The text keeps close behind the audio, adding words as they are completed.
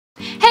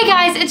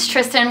guys, it's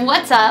Tristan.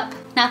 What's up?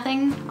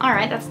 Nothing. All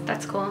right,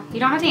 that's cool. You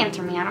don't have to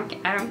answer me. I don't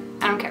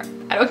care.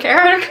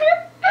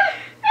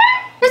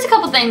 There's a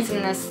couple things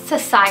in this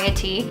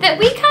society that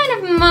we kind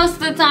of most of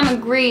the time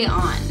agree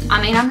on. I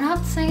mean, I'm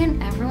not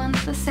saying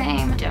everyone's the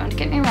same, don't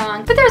get me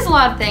wrong, but there's a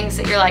lot of things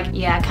that you're like,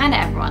 yeah, kind of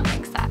everyone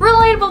thinks that.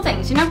 Relatable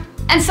things, you know?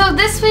 And so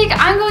this week,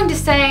 I'm going to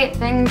say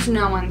things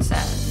no one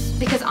says.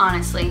 Because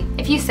honestly,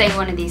 if you say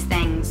one of these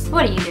things,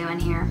 what are you doing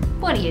here?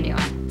 What are you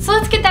doing? So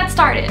let's get that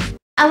started.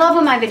 I love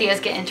when my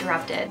videos get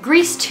interrupted.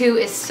 Grease 2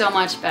 is so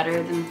much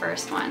better than the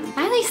first one.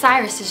 Miley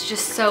Cyrus is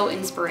just so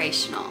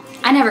inspirational.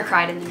 I never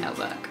cried in The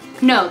Notebook.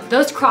 No,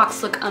 those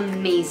Crocs look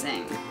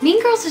amazing.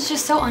 Mean Girls is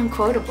just so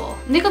unquotable.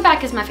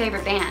 Nickelback is my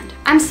favorite band.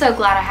 I'm so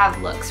glad I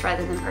have looks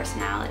rather than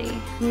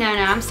personality. No,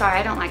 I'm sorry,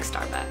 I don't like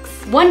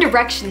Starbucks. One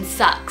Direction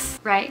sucks,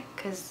 right?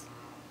 Because,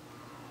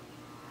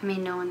 I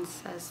mean, no one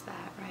says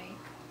that, right?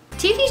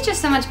 TV's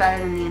just so much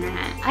better than the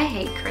internet. I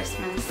hate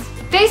Christmas.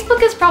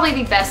 Facebook is probably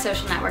the best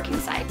social networking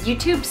site.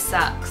 YouTube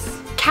sucks.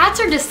 Cats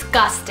are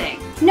disgusting.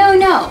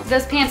 No,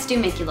 those pants do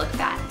make you look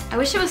fat. I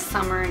wish it was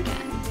summer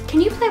again.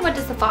 Can you play What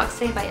Does the Fox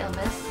Say by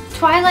Elvis?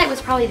 Twilight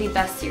was probably the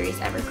best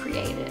series ever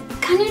created.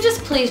 Can you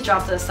just please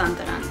drop those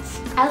somethings?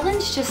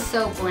 Ellen's just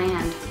so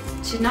bland.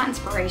 She's not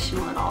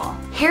inspirational at all.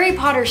 Harry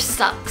Potter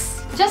sucks.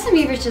 Justin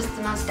Bieber's just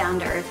the most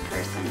down-to-earth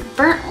person.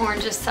 Burnt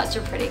orange is such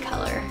a pretty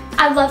color.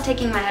 I love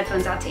taking my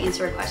headphones out to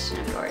answer a question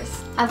of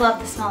yours. I love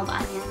the smell of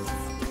onions.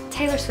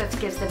 Taylor Swift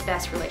gives the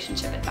best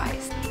relationship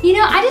advice. You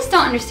know, I just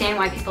don't understand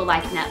why people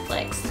like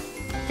Netflix.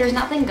 There's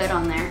nothing good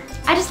on there.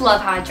 I just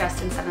love how I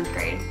dressed in 7th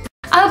grade.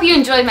 I hope you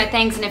enjoyed my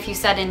things, and if you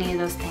said any of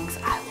those things,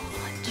 I will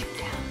hunt you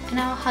down and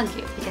I'll hug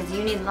you because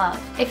you need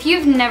love. If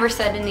you've never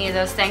said any of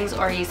those things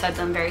or you said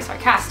them very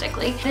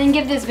sarcastically, then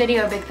give this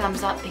video a big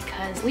thumbs up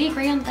because we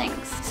agree on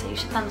things, so you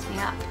should thumbs me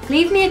up.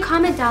 Leave me a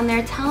comment down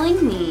there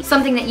telling me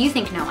something that you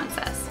think no one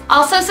says.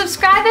 Also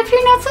subscribe if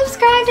you're not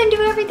subscribed and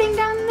do everything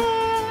down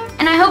there.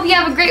 And I hope you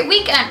have a great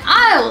week and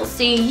I will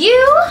see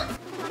you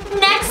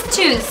next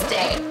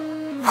Tuesday.